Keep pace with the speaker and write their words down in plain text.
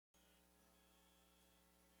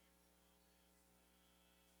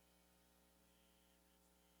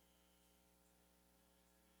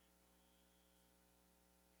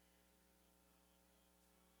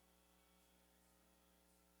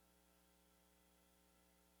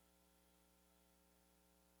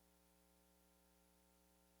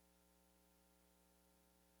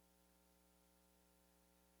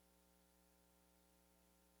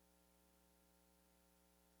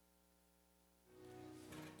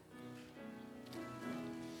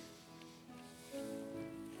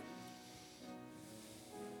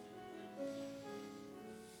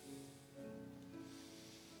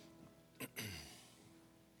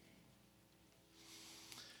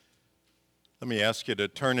Let me ask you to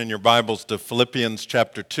turn in your Bibles to Philippians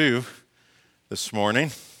chapter 2 this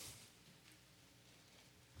morning.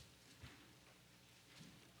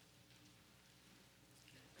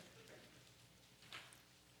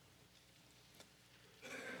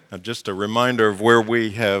 Now, just a reminder of where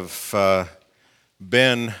we have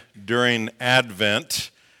been during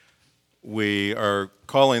Advent. We are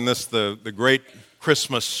calling this the Great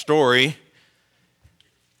Christmas Story.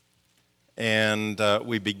 And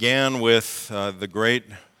we began with the Great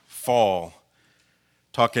Fall,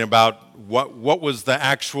 talking about what was the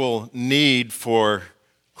actual need for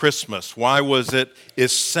Christmas. Why was it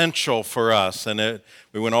essential for us? And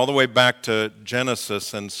we went all the way back to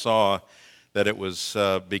Genesis and saw that it was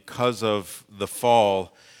because of the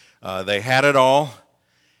fall. They had it all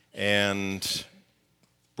and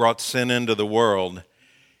brought sin into the world.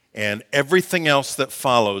 And everything else that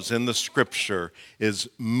follows in the Scripture is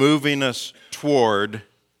moving us toward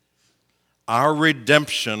our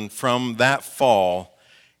redemption from that fall,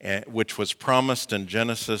 which was promised in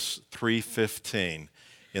Genesis 3:15,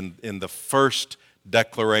 in the first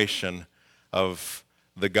declaration of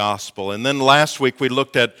the gospel. And then last week we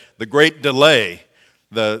looked at the great delay,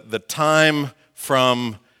 the time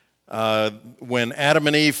from when Adam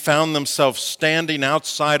and Eve found themselves standing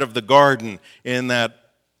outside of the garden in that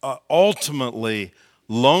ultimately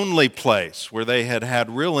lonely place where they had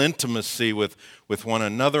real intimacy with one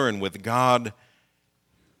another and with God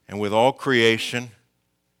and with all creation.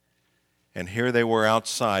 And here they were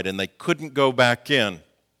outside, and they couldn't go back in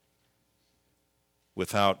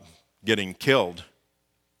without getting killed.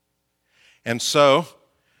 And so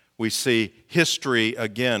we see history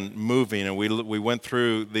again moving, and we went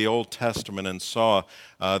through the Old Testament and saw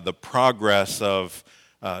the progress of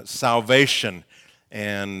salvation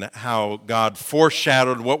and how God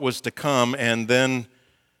foreshadowed what was to come, and then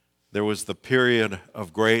there was the period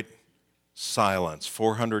of great silence,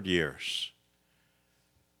 400 years,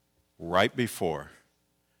 right before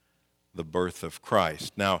the birth of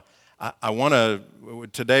Christ. Now,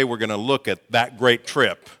 today we're going to look at that great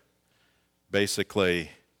trip, basically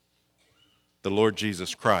the Lord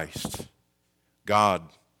Jesus Christ, God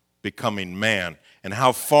becoming man, and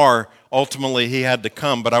how far ultimately he had to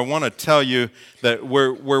come. But I want to tell you that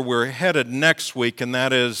where we're headed next week, and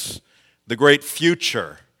that is the great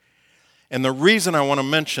future. And the reason I want to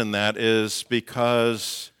mention that is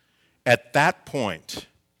because at that point,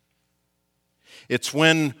 it's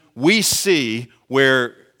when we see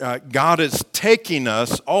where God is taking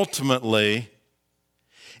us ultimately.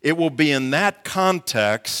 It will be in that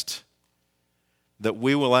context that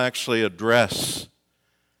we will actually address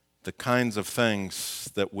the kinds of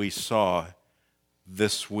things that we saw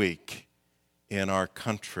this week in our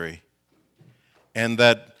country and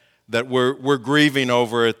that we're grieving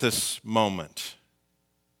over at this moment.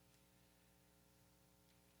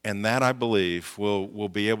 And that, I believe, we'll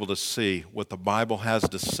be able to see what the Bible has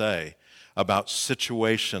to say about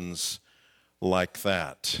situations like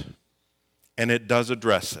that. And it does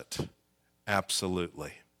address it,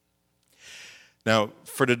 absolutely. Now,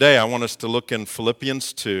 for today, I want us to look in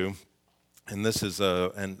Philippians 2, and this is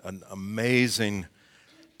an amazing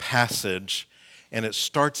passage, and it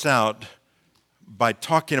starts out by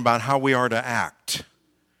talking about how we are to act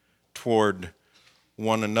toward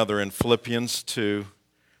one another. In Philippians 2,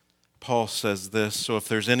 Paul says this: "So if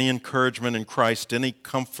there's any encouragement in Christ, any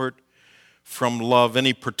comfort from love,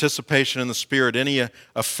 any participation in the Spirit, any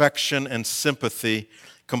affection and sympathy,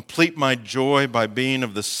 complete my joy by being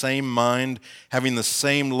of the same mind, having the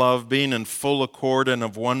same love, being in full accord and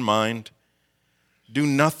of one mind. Do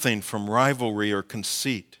nothing from rivalry or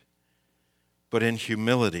conceit, but in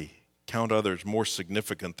humility count others more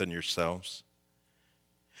significant than yourselves.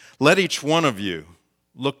 Let each one of you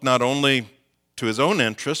look not only to his own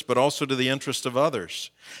interest, but also to the interest of others.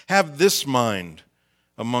 Have this mind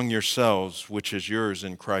among yourselves, which is yours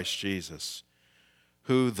in Christ Jesus,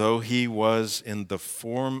 who, though he was in the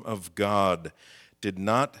form of God, did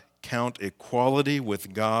not count equality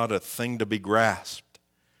with God a thing to be grasped,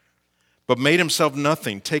 but made himself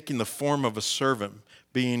nothing, taking the form of a servant,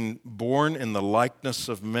 being born in the likeness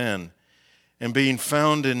of men, and being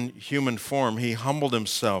found in human form, he humbled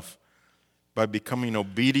himself by becoming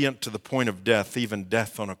obedient to the point of death, even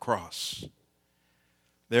death on a cross.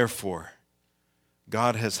 Therefore,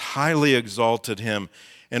 God has highly exalted him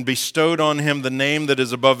and bestowed on him the name that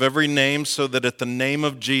is above every name, so that at the name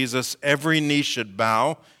of Jesus every knee should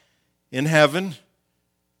bow in heaven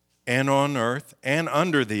and on earth and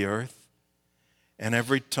under the earth, and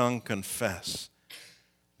every tongue confess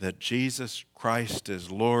that Jesus Christ is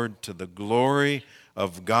Lord, to the glory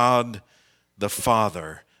of God the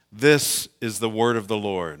Father." This is the word of the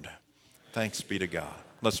Lord. Thanks be to God.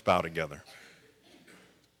 Let's bow together.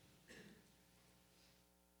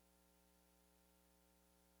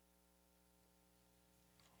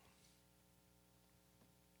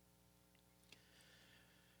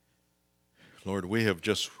 Lord, we have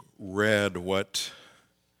just read what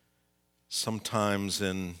sometimes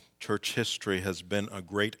in church history has been a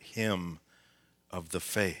great hymn of the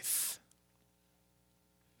faith.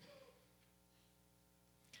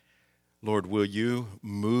 Lord, will you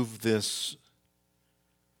move this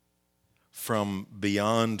from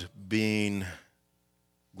beyond being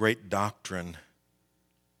great doctrine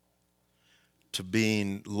to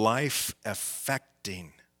being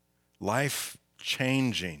life-affecting,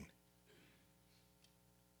 life-changing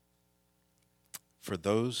for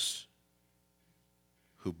those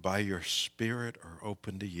who by your Spirit are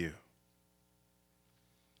open to you.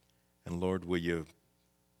 And Lord, will you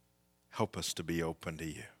help us to be open to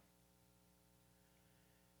you?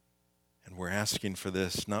 And we're asking for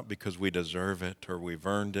this not because we deserve it or we've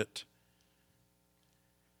earned it,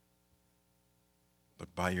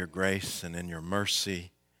 but by your grace and in your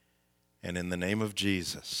mercy and in the name of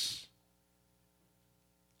Jesus.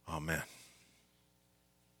 Amen.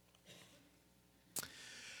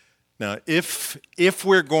 Now, if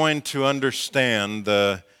we're going to understand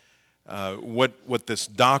what this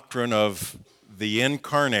doctrine of the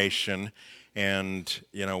incarnation, and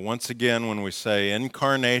once again, when we say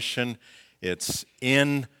incarnation, it's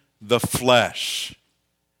in the flesh.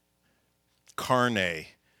 Carne.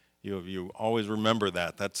 You always remember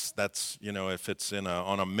that. That's if it's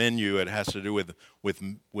on a menu, it has to do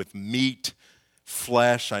with meat,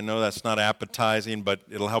 flesh. I know that's not appetizing, but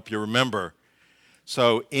it'll help you remember.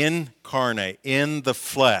 So incarnate, in the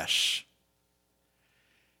flesh.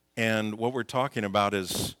 And what we're talking about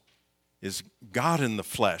is God in the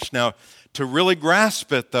flesh. Now, to really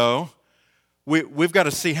grasp it, though, we've got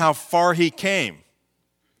to see how far he came.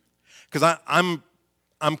 Because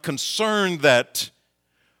I'm concerned that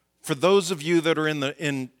for those of you that are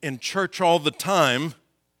in church all the time,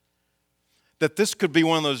 that this could be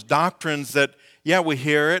one of those doctrines that, we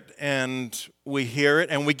hear it and we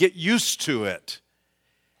get used to it.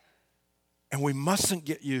 And we mustn't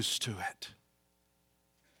get used to it.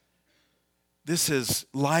 This is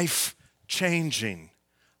life-changing,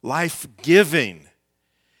 life-giving.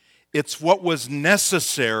 It's what was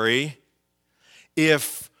necessary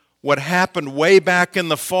if what happened way back in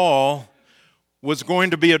the fall was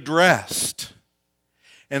going to be addressed.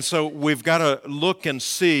 And so we've got to look and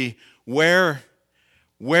see where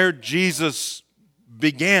Jesus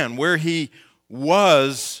began, where he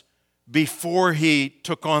was before he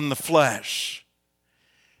took on the flesh.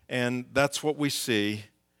 And that's what we see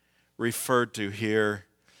referred to here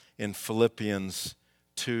in Philippians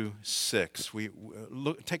 2:6. We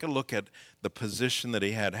take a look at the position that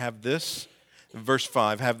he had. Have this, verse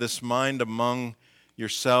 5, have this mind among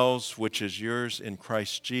yourselves, which is yours in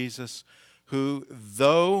Christ Jesus, who,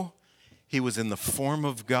 though he was in the form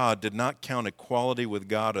of God, did not count equality with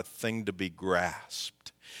God a thing to be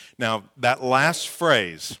grasped. Now, that last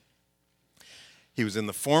phrase, he was in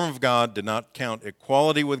the form of God, did not count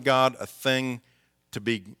equality with God a thing to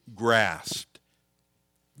be grasped.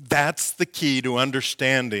 That's the key to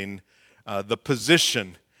understanding the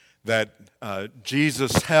position that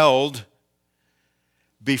Jesus held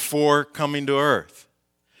before coming to earth.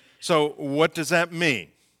 So what does that mean?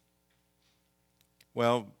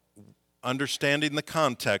 Well, understanding the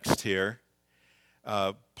context here,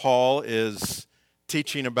 Paul is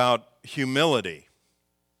teaching about humility.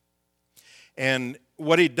 And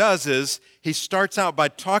what he does is he starts out by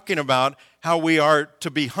talking about how we are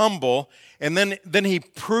to be humble, and then he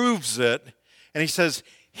proves it, and he says,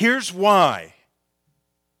 here's why.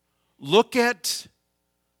 Look at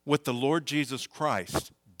what the Lord Jesus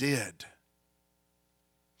Christ did.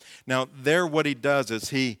 Now, there what he does is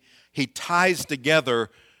he ties together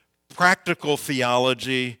practical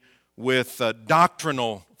theology with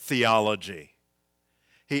doctrinal theology.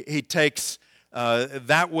 He takes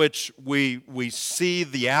that which we see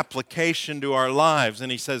the application to our lives,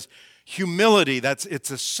 and he says, humility,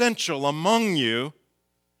 it's essential among you.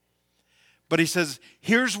 But he says,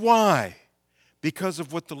 here's why. Because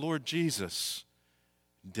of what the Lord Jesus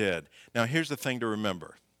did. Now, here's the thing to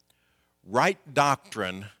remember. Right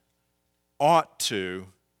doctrine ought to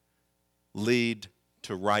lead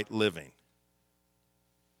to right living.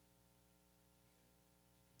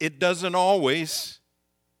 It doesn't always,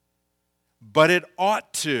 but it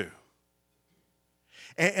ought to.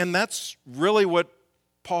 And that's really what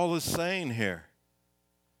Paul is saying here.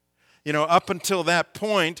 Up until that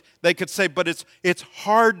point, they could say, but it's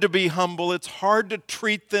hard to be humble. It's hard to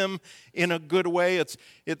treat them in a good way.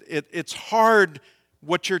 It's hard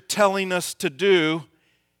what you're telling us to do.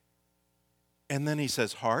 And then he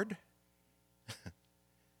says, hard?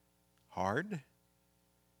 Hard?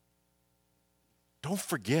 Don't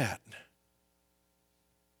forget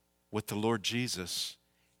what the Lord Jesus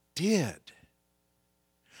did.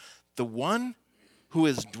 The one who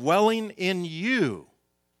is dwelling in you.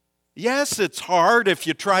 Yes, it's hard if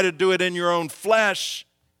you try to do it in your own flesh.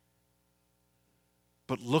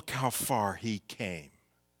 But look how far he came.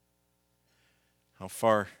 How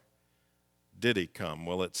far did he come?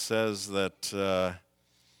 Well, it says that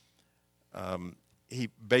he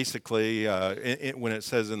basically, when it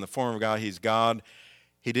says in the form of God, he's God,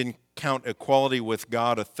 he didn't count equality with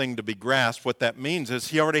God a thing to be grasped. What that means is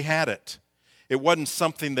he already had it. It wasn't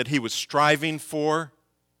something that he was striving for.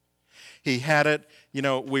 He had it.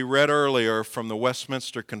 We read earlier from the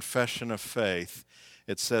Westminster Confession of Faith,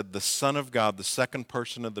 it said the Son of God, the second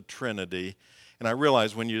person of the Trinity. And I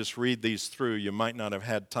realize when you just read these through, you might not have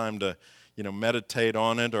had time to meditate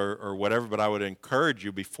on it or whatever, but I would encourage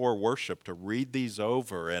you before worship to read these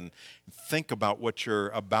over and think about what you're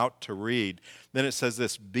about to read. Then it says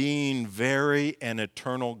this, being very and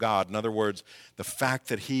eternal God. In other words, the fact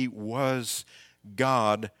that he was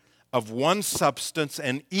God of one substance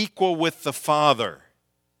and equal with the Father.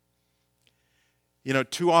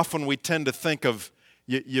 Too often we tend to think of,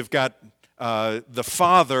 you've got the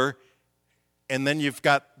Father, and then you've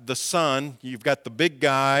got the Son, you've got the big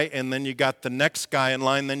guy, and then you got the next guy in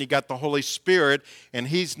line, then you got the Holy Spirit, and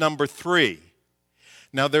he's number 3.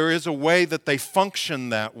 Now, there is a way that they function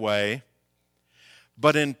that way,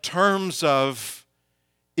 but in terms of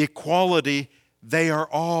equality, they are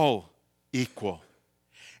all equal.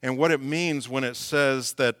 And what it means when it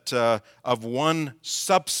says that of one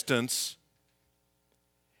substance,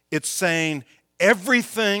 it's saying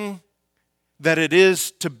everything that it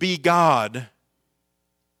is to be God,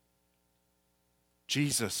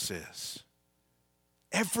 Jesus is.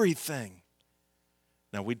 Everything.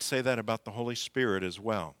 Now, we'd say that about the Holy Spirit as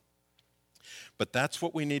well. But that's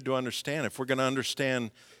what we need to understand. If we're going to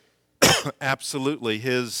understand absolutely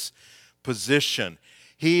his position,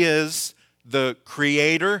 he is the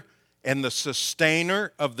creator and the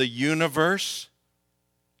sustainer of the universe.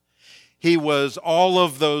 He was all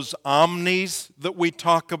of those omnis that we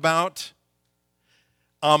talk about.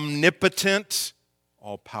 Omnipotent,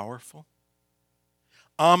 all-powerful.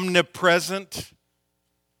 Omnipresent,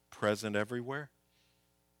 present everywhere.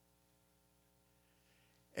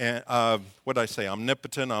 And what did I say?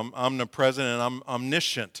 Omnipotent, omnipresent, and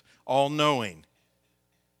omniscient, all-knowing.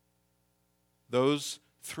 Those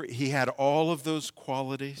three, he had all of those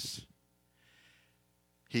qualities.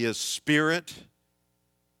 He is spirit,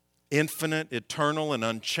 infinite, eternal, and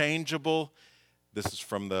unchangeable. This is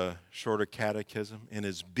from the Shorter Catechism. In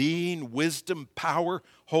his being, wisdom, power,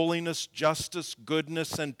 holiness, justice,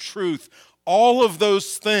 goodness, and truth, all of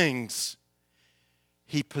those things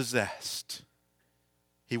he possessed.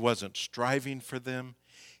 He wasn't striving for them.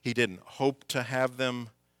 He didn't hope to have them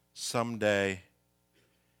someday.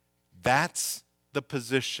 That's the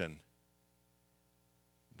position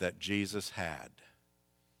that Jesus had.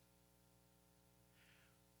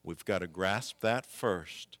 We've got to grasp that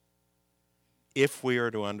first if we are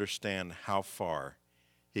to understand how far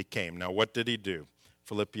he came. Now, what did he do?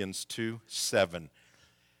 Philippians 2:7.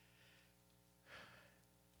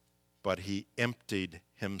 But he emptied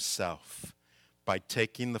himself by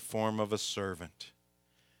taking the form of a servant,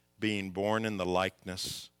 being born in the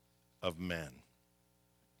likeness of men.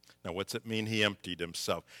 Now, what's it mean he emptied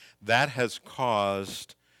himself? That has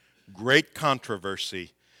caused great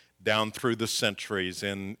controversy down through the centuries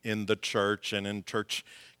in the church and in church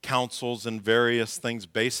councils and various things.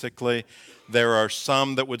 Basically, there are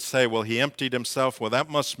some that would say, well, he emptied himself. Well, that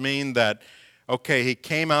must mean that, okay, he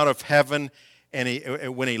came out of heaven,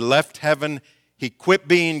 and when he left heaven, he quit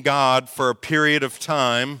being God for a period of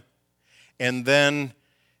time, and then,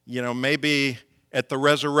 maybe at the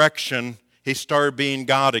resurrection, he started being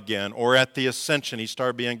God again, or at the ascension, he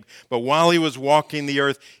started being, but while he was walking the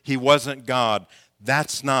earth, he wasn't God.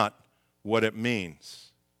 That's not what it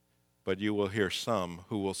means. But you will hear some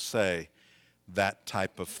who will say that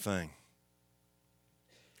type of thing.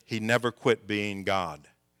 He never quit being God.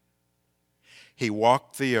 He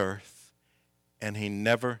walked the earth, and he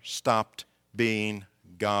never stopped being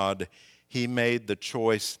God. He made the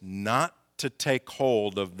choice not to take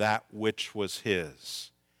hold of that which was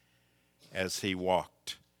his as he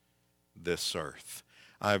walked this earth.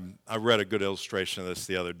 I read a good illustration of this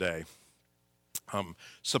the other day.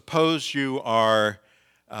 Suppose you are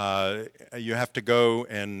you have to go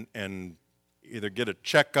and either get a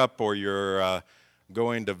checkup or you're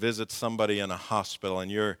going to visit somebody in a hospital,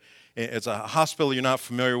 and it's a hospital you're not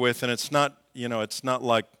familiar with, and it's not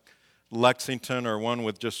like Lexington or one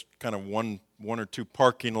with just kind of one or two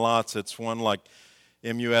parking lots. It's one like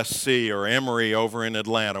MUSC or Emory over in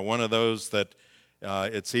Atlanta, one of those that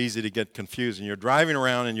it's easy to get confused. And you're driving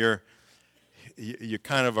around and you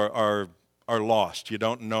kind of are lost. You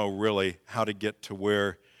don't know really how to get to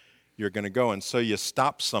where you're going to go. And so you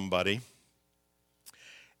stop somebody,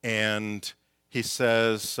 and he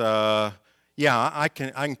says, yeah, I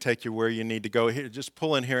can take you where you need to go. Here, just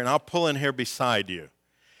pull in here, and I'll pull in here beside you.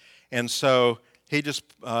 And so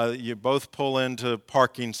you both pull into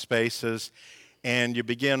parking spaces, and you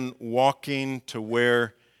begin walking to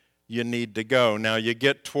where you need to go. Now, you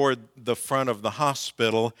get toward the front of the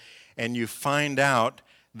hospital, and you find out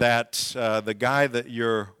that the guy that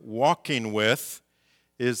you're walking with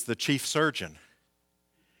is the chief surgeon.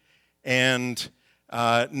 And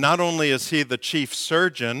not only is he the chief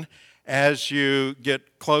surgeon, as you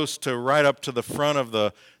get close to right up to the front of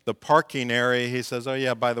the parking area, he says, oh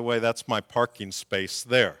yeah, by the way, that's my parking space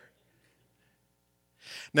there.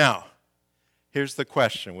 Now, here's the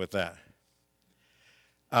question with that.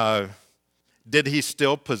 Did he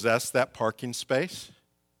still possess that parking space?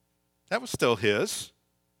 That was still his.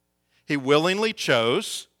 He willingly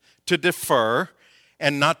chose to defer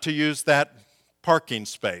and not to use that parking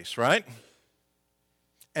space, right?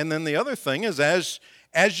 And then the other thing is,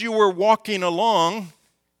 as you were walking along,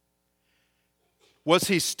 was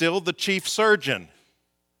he still the chief surgeon?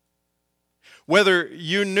 Whether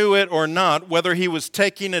you knew it or not, whether he was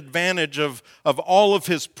taking advantage of all of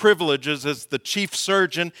his privileges as the chief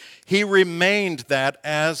surgeon, he remained that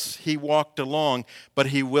as he walked along, but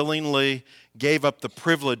he willingly gave up the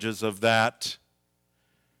privileges of that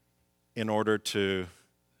in order to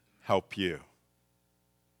help you.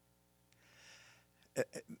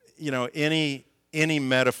 You know, any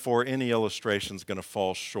metaphor, any illustration is going to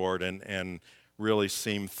fall short and really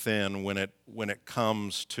seem thin when it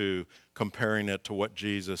comes to comparing it to what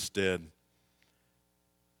Jesus did.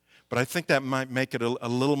 But I think that might make it a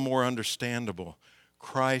little more understandable.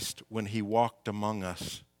 Christ, when he walked among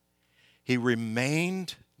us, he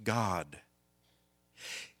remained God.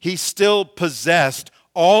 He still possessed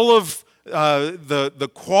all of the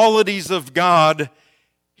qualities of God.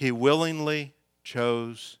 He willingly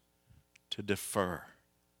chose to defer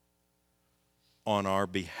on our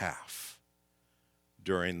behalf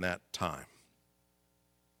during that time,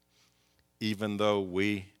 even though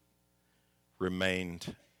we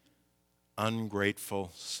remained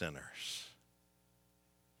ungrateful sinners.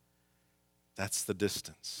 That's the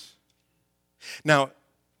distance. Now,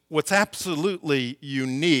 what's absolutely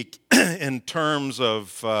unique in terms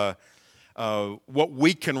of what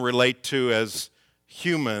we can relate to as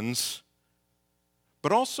humans,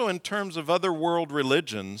 but also in terms of other world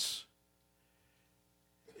religions,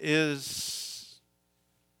 is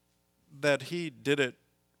that he did it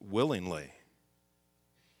willingly.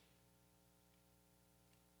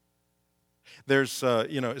 There's,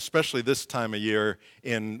 especially this time of year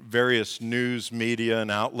in various news media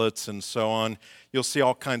and outlets and so on, you'll see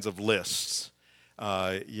all kinds of lists.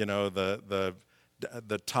 The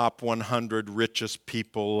top 100 richest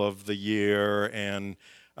people of the year and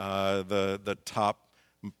the top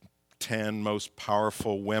 10 most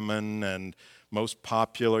powerful women and most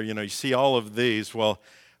popular. You see all of these. Well,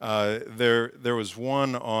 there was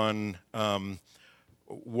one on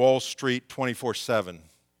Wall Street 24/7,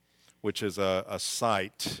 which is a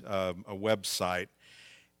site, a website,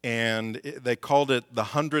 and they called it the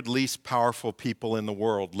 100 least powerful people in the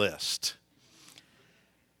world list.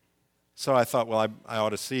 So I thought, well, I ought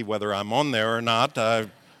to see whether I'm on there or not.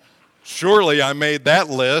 Surely I made that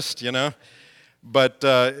list, But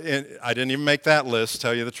I didn't even make that list,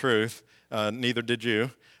 tell you the truth. Neither did you.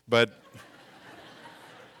 But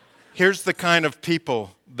here's the kind of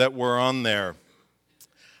people that were on there.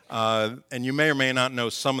 And you may or may not know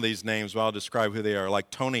some of these names, but I'll describe who they are. Like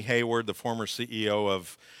Tony Hayward, the former CEO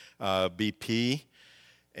of BP,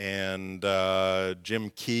 and Jim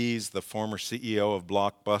Keyes, the former CEO of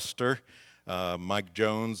Blockbuster, Mike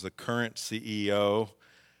Jones, the current CEO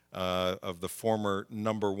of the former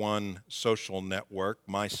 #1 social network,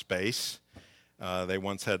 MySpace. They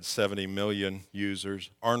once had 70 million users.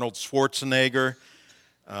 Arnold Schwarzenegger,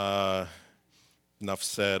 enough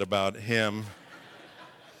said about him.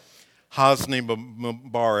 Hosni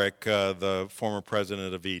Mubarak, the former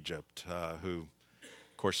president of Egypt, who,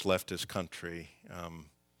 of course, left his country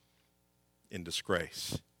in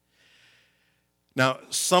disgrace. Now,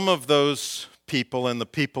 some of those people and the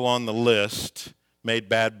people on the list made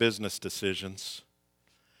bad business decisions.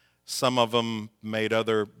 Some of them made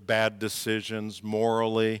other bad decisions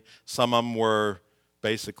morally. Some of them were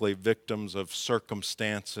basically victims of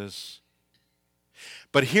circumstances.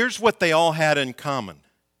 But here's what they all had in common.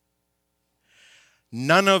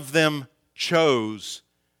 None of them chose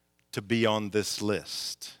to be on this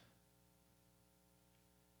list.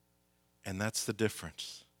 And that's the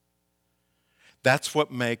difference. That's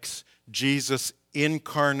what makes Jesus'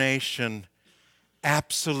 incarnation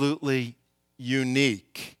absolutely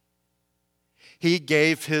unique. He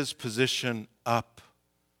gave his position up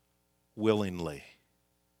willingly.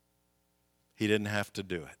 He didn't have to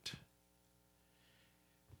do it.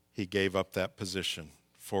 He gave up that position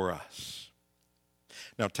for us.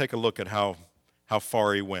 Now take a look at how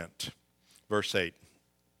far he went. Verse 8.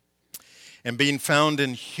 And being found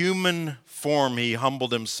in human form, he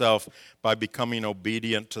humbled himself by becoming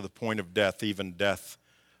obedient to the point of death, even death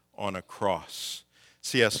on a cross.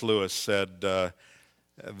 C.S. Lewis said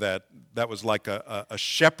that was like a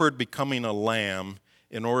shepherd becoming a lamb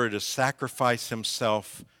in order to sacrifice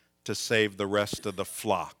himself to save the rest of the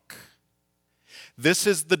flock. This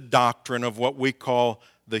is the doctrine of what we call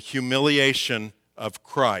the humiliation of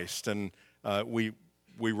Christ. And we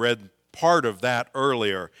read part of that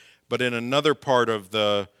earlier. But in another part of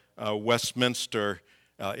the Westminster,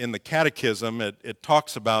 in the Catechism, it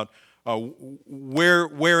talks about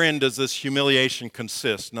wherein does this humiliation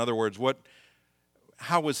consist? In other words,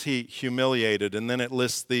 how was he humiliated? And then it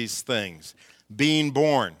lists these things. Being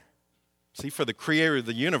born. See, for the creator of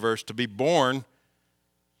the universe, to be born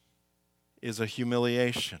is a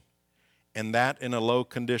humiliation. And that in a low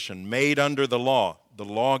condition. Made under the law. The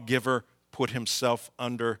lawgiver put himself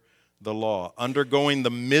under the law. Undergoing the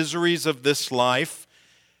miseries of this life.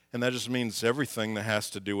 And that just means everything that has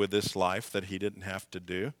to do with this life that he didn't have to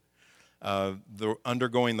do.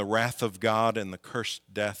 Undergoing the wrath of God and the cursed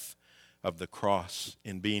death of the cross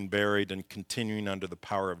in being buried and continuing under the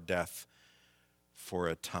power of death for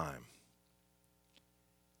a time.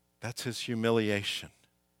 That's his humiliation.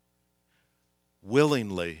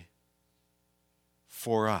 Willingly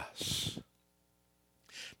for us.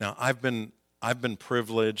 Now, I've been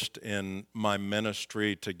privileged in my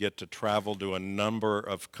ministry to get to travel to a number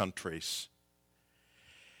of countries.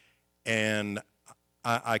 And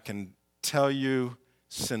I can tell you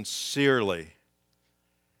sincerely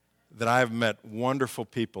that I've met wonderful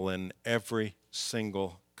people in every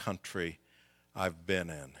single country I've been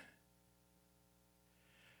in.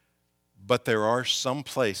 But there are some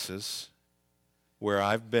places where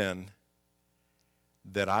I've been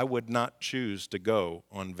that I would not choose to go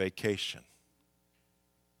on vacation.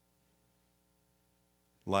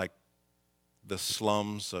 Like the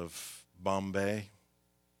slums of Mumbai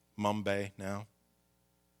now.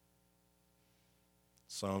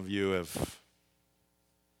 Some of you have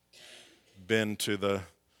been to the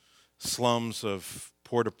slums of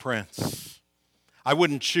Port-au-Prince. I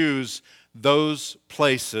wouldn't choose those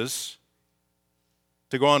places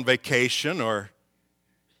to go on vacation or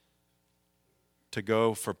to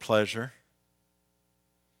go for pleasure.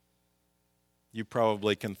 You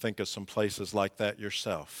probably can think of some places like that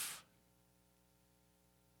yourself.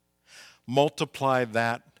 Multiply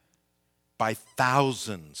that by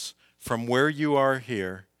thousands from where you are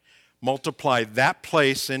here. Multiply that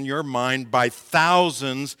place in your mind by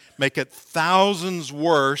thousands. Make it thousands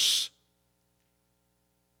worse.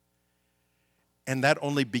 And that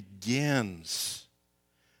only begins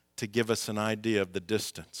to give us an idea of the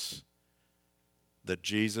distance that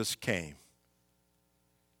Jesus came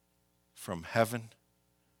from heaven,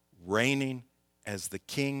 reigning as the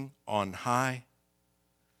King on high,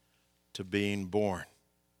 to being born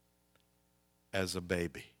as a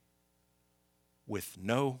baby with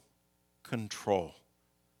no control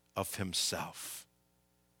of himself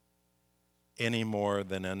any more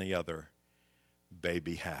than any other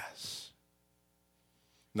baby has.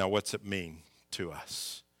 Now, what's it mean to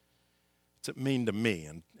us? What's it mean to me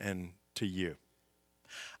and to you?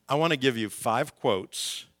 I want to give you 5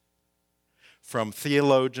 quotes from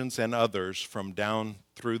theologians and others from down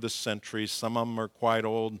through the centuries. Some of them are quite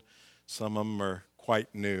old, some of them are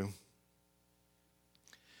quite new.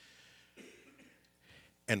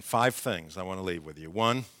 And 5 things I want to leave with you.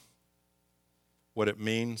 1, what it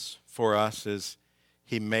means for us is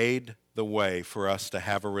he made the way for us to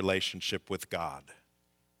have a relationship with God.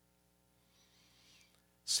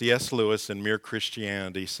 C.S. Lewis in Mere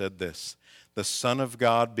Christianity said this: the Son of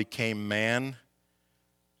God became man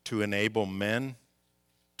to enable men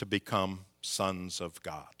to become sons of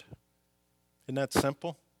God. Isn't that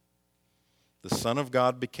simple? The Son of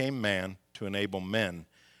God became man to enable men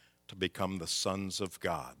to become the sons of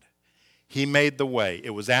God. He made the way.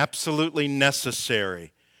 It was absolutely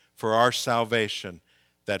necessary for our salvation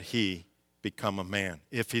that he become a man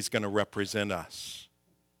if he's going to represent us.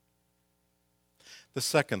 The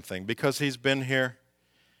second thing, because he's been here,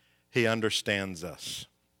 he understands us.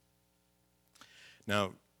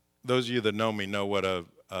 Now, those of you that know me know what a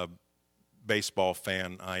baseball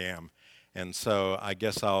fan I am. And so I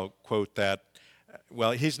guess I'll quote that.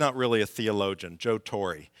 Well, he's not really a theologian, Joe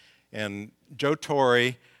Torre. And Joe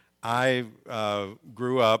Torre, I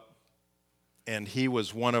grew up, and he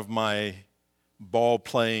was one of my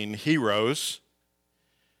ball-playing heroes.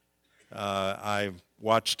 I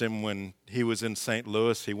watched him when he was in St.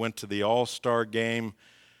 Louis. He went to the All-Star game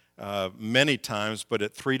many times, but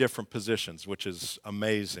at 3 different positions, which is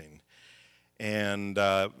amazing. And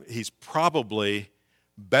he's probably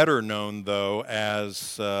better known, though,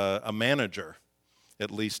 as a manager,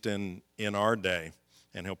 at least in our day.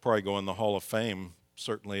 And he'll probably go in the Hall of Fame,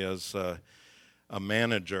 certainly as a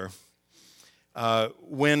manager.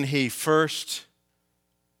 When he first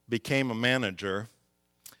became a manager,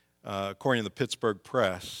 according to the Pittsburgh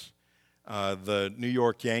Press, the New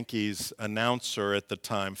York Yankees announcer at the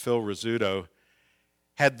time, Phil Rizzuto,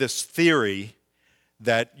 had this theory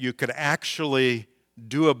that you could actually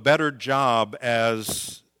do a better job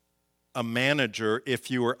as a manager if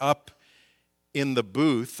you were up in the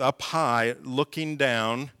booth, up high, looking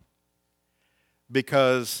down,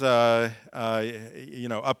 because, up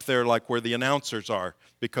there like where the announcers are,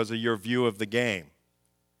 because of your view of the game.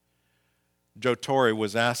 Joe Torre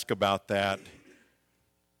was asked about that,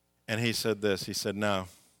 and he said this. He said, no.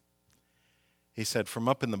 He said, from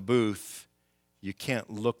up in the booth, you can't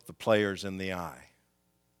look the players in the eye.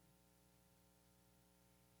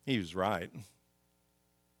 He was right.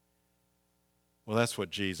 Well, that's what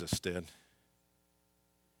Jesus did.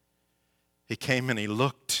 He came and he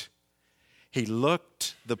looked. He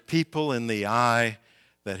looked the people in the eye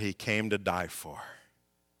that he came to die for.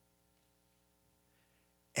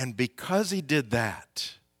 And because he did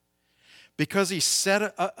that, because he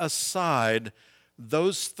set aside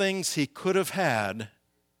those things he could have had,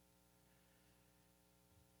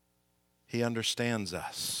 he understands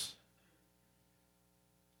us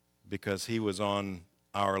because he was on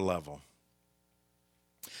our level.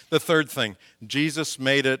 The third thing, Jesus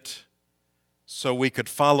made it so we could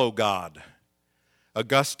follow God.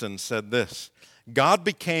 Augustine said this, God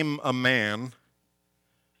became a man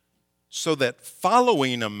so that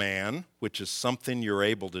following a man, which is something you're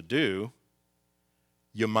able to do,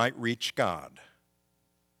 you might reach God,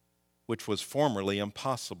 which was formerly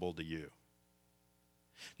impossible to you.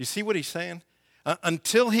 You see what he's saying?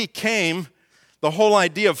 Until he came, the whole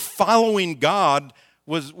idea of following God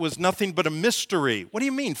was nothing but a mystery. What do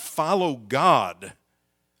you mean, follow God?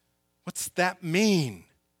 What's that mean?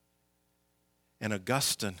 And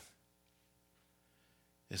Augustine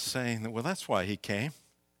is saying that, well, that's why he came.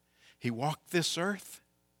 He walked this earth,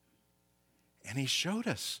 and he showed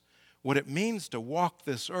us what it means to walk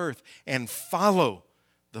this earth and follow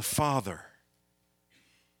the Father.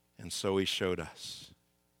 And so he showed us.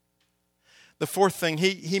 The fourth thing,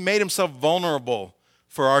 he made himself vulnerable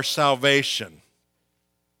for our salvation.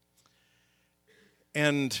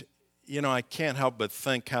 And, I can't help but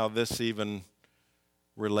think how this even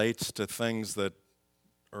relates to things that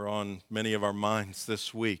are on many of our minds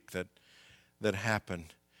this week that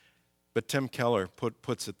happened. But Tim Keller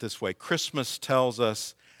puts it this way. Christmas tells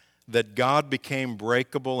us that God became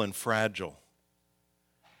breakable and fragile.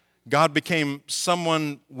 God became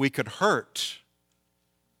someone we could hurt.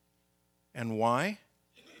 And why?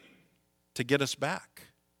 To get us back.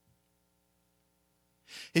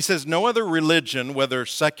 He says, no other religion, whether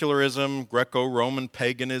secularism, Greco-Roman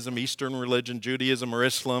paganism, Eastern religion, Judaism, or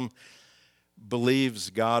Islam, believes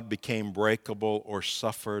God became breakable or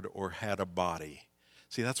suffered or had a body.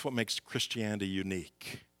 See, that's what makes Christianity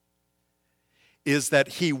unique, is that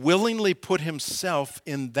he willingly put himself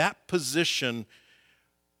in that position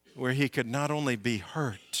where he could not only be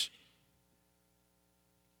hurt,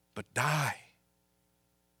 but die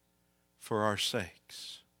for our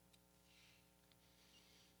sakes.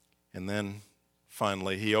 And then,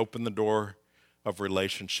 finally, he opened the door of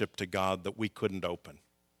relationship to God that we couldn't open.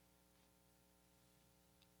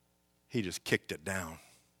 He just kicked it down.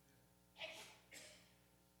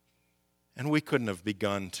 And we couldn't have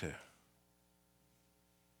begun to.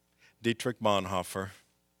 Dietrich Bonhoeffer,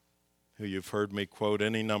 who you've heard me quote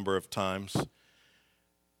any number of times,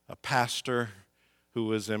 a pastor who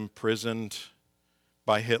was imprisoned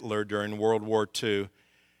by Hitler during World War II,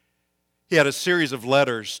 he had a series of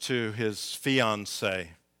letters to his fiancée.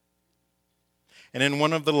 And in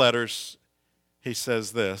one of the letters, he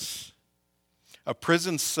says this, a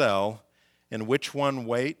prison cell in which one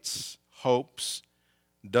waits, hopes,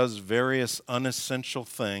 does various unessential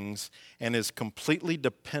things, and is completely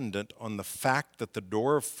dependent on the fact that the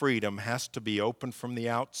door of freedom has to be opened from the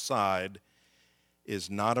outside,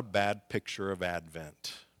 is not a bad picture of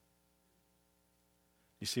Advent.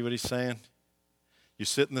 You see what he's saying? You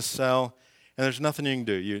sit in the cell, and there's nothing you can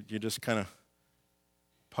do. You just kind of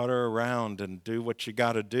putter around and do what you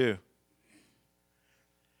got to do.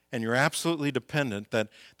 And you're absolutely dependent that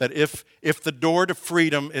if the door to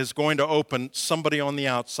freedom is going to open, somebody on the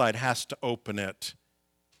outside has to open it.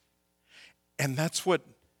 And that's what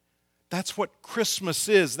Christmas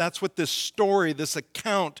is. That's what this story, this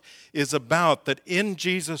account is about, that in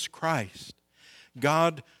Jesus Christ,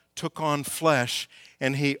 God took on flesh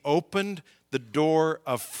and he opened the door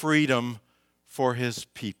of freedom for his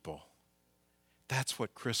people. That's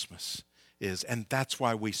what Christmas is, and that's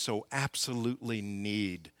why we so absolutely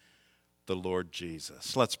need the Lord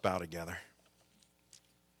Jesus. Let's bow together.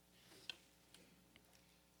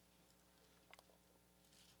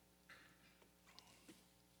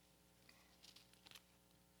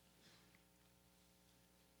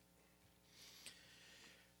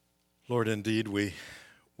 Lord, indeed, we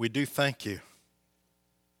do thank you.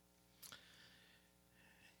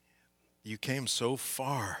 You came so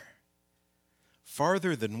far,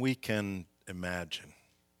 farther than we can imagine.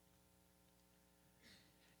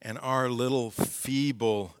 And our little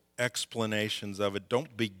feeble explanations of it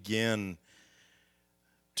don't begin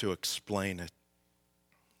to explain it.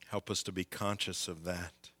 Help us to be conscious of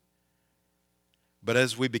that. But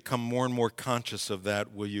as we become more and more conscious of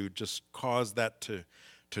that, will you just cause that to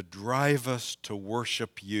drive us to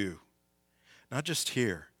worship you? Not just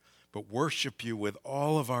here, but worship you with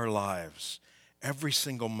all of our lives, every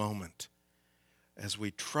single moment, as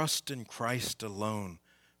we trust in Christ alone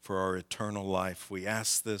for our eternal life. We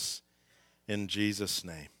ask this in Jesus'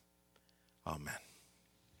 name. Amen.